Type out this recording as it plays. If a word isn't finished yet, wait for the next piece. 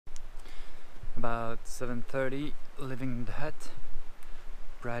About 7:30, leaving the hut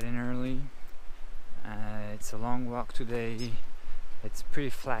bright and early. It's a long walk today. It's pretty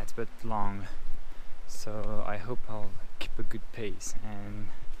flat but long, so I hope I'll keep a good pace and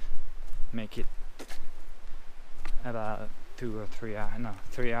make it about 2 or 3 hours, no,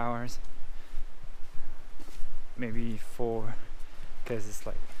 3 hours, maybe 4, because it's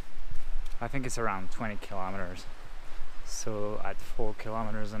like, I think it's around 20 kilometers, so at 4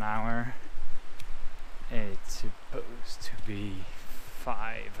 kilometers an hour it's supposed to be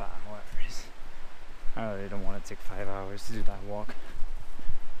 5 hours. I really don't want to take 5 hours to do that walk.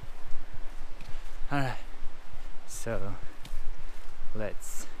 Alright, so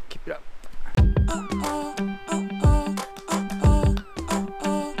let's keep it up.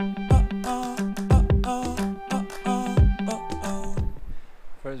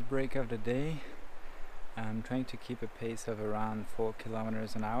 First break of the day. I'm trying to keep a pace of around 4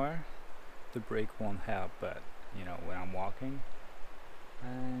 kilometers an hour. The break won't help, but you know, when I'm walking.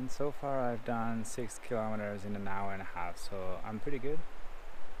 And so far I've done 6 kilometers in an hour and a half, so I'm pretty good.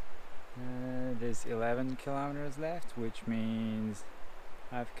 There's 11 kilometers left, which means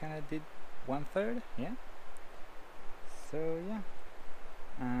I've kind of did 1/3, yeah. So yeah,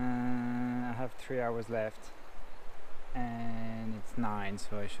 I have 3 hours left, and it's 9,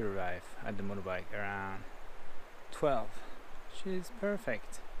 so I should arrive at the motorbike around 12, which is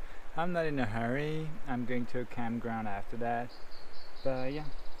perfect. I'm not in a hurry. I'm going to a campground after that, but yeah,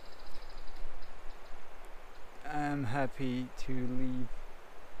 I'm happy to leave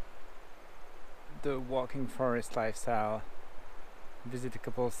the walking forest lifestyle, visit a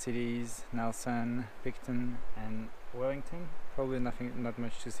couple of cities, Nelson, Picton and Wellington. Probably not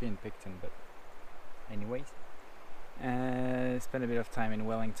much to see in Picton, but anyways, spend a bit of time in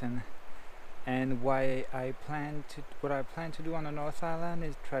Wellington. And what I plan to do on the North Island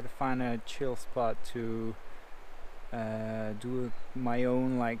is try to find a chill spot to do my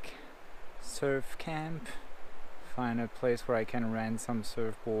own like surf camp, find a place where I can rent some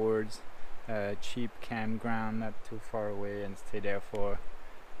surfboards, cheap campground not too far away, and stay there for a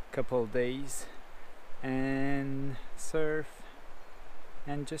couple of days and surf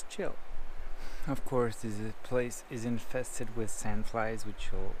and just chill. Of course, this place is infested with sandflies,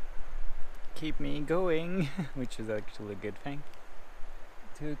 which will keep me going, which is actually a good thing,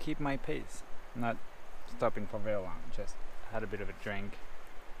 to keep my pace. Not stopping for very long, just had a bit of a drink,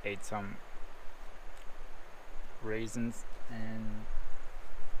 ate some raisins,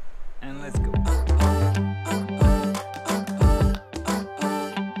 and let's go.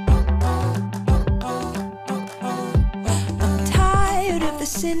 I'm tired of the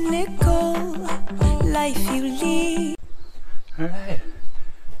cynical life you lead. Alright,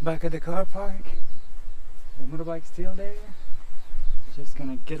 back at the car park. The motorbike's still there. Just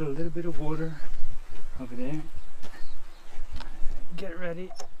gonna get a little bit of water over there. Get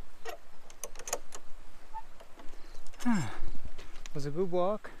ready. It was a good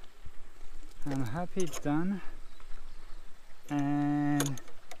walk. I'm happy it's done, and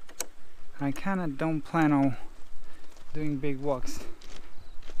I kinda don't plan on doing big walks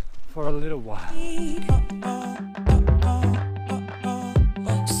for a little while.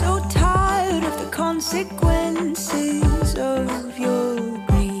 So tired of the consequences of your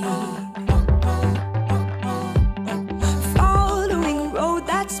greed, following a road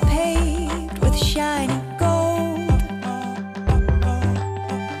that's paved with shiny gold,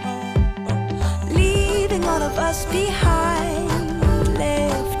 leaving all of us behind,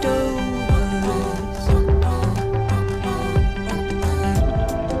 leftovers.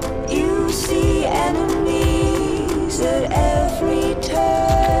 You see enemies at every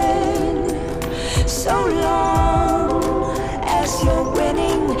turn. So long as you're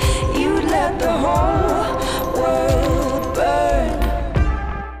winning, you let the whole world burn.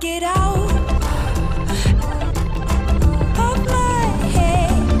 Get out of my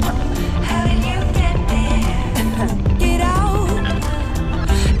head. How did you get there? Get out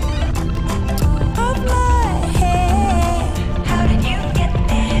of my head. How did you get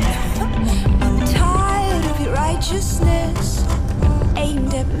there? I'm tired of your righteousness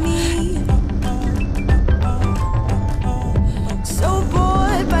aimed at me. So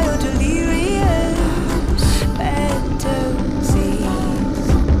bored by your delirious fantasies.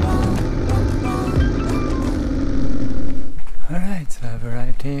 Alright, so I've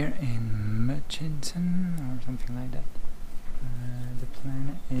arrived here in Murchison or something like that. The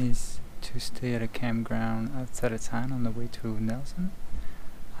plan is to stay at a campground outside of town on the way to Nelson.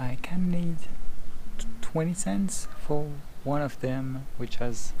 I kind of need 20 cents for one of them, which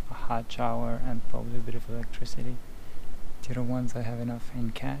has a hot shower and probably a bit of electricity. The other ones I have enough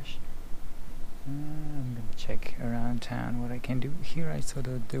in cash. I'm gonna check around town what I can do. Here I saw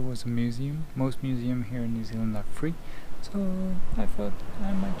that there was a museum. Most museums here in New Zealand are free, so I thought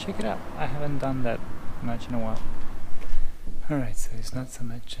I might check it out. I haven't done that much in a while. Alright, so it's not so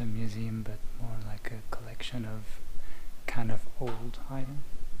much a museum but more like a collection of kind of old items.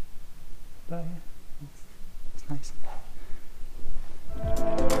 But yeah, it's nice.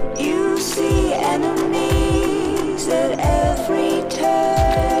 You see enemies at every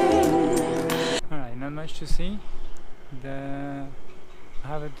turn. Alright, not much to see. I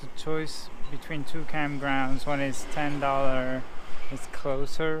have the choice between two campgrounds. One is $10, it's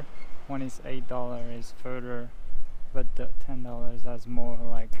closer. One is $8, is further. But the $10 has more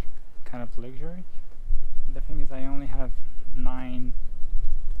like kind of luxury. The thing is, I only have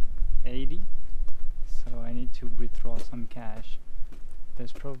 $9.80, so I need to withdraw some cash.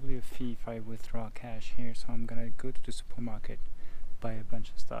 There's probably a fee if I withdraw cash here, so I'm gonna go to the supermarket, buy a bunch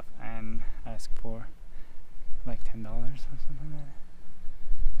of stuff, and ask for like $10 or something like that.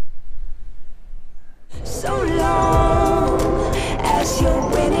 So long as you're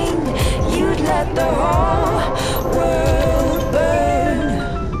winning, you'd let the whole world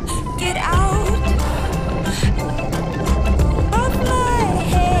burn. Get out of my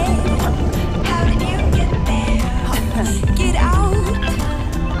head. How did you get there? Get out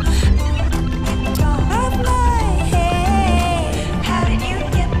of my head. How did you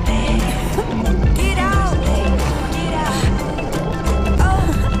get there? Get out. Get out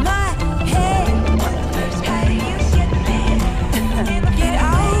of my head. How do you get there? Get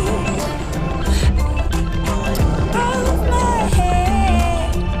out of my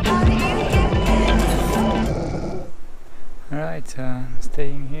head. How do you get there? Alright,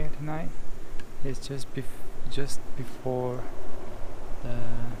 staying here tonight. It's just before the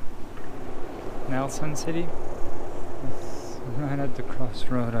Nelson City. It's right at the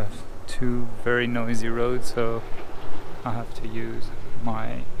crossroad of two very noisy roads, so I have to use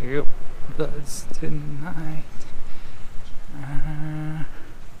my earbuds tonight.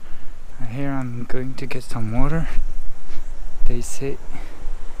 Here I'm going to get some water. They say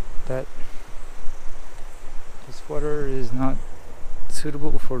that this water is not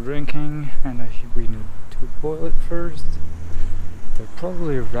suitable for drinking and we need to boil it first. They're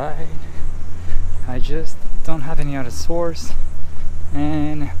probably right. I just don't have any other source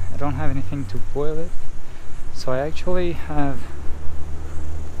and I don't have anything to boil it, so I actually have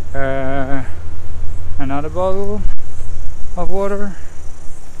another bottle of water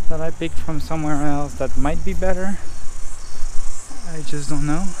that I picked from somewhere else that might be better. I just don't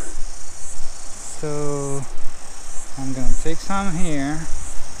know. So I'm gonna take some here.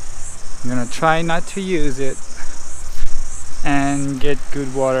 I'm gonna try not to use it and get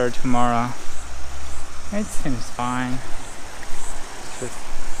good water tomorrow. It seems fine. Just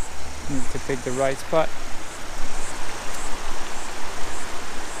need to pick the right spot.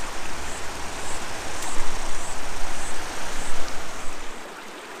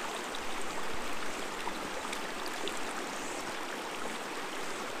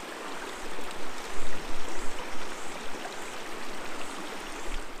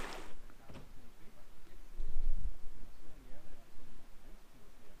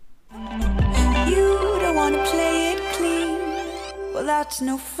 You don't wanna play it clean. Well, that's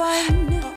no fun.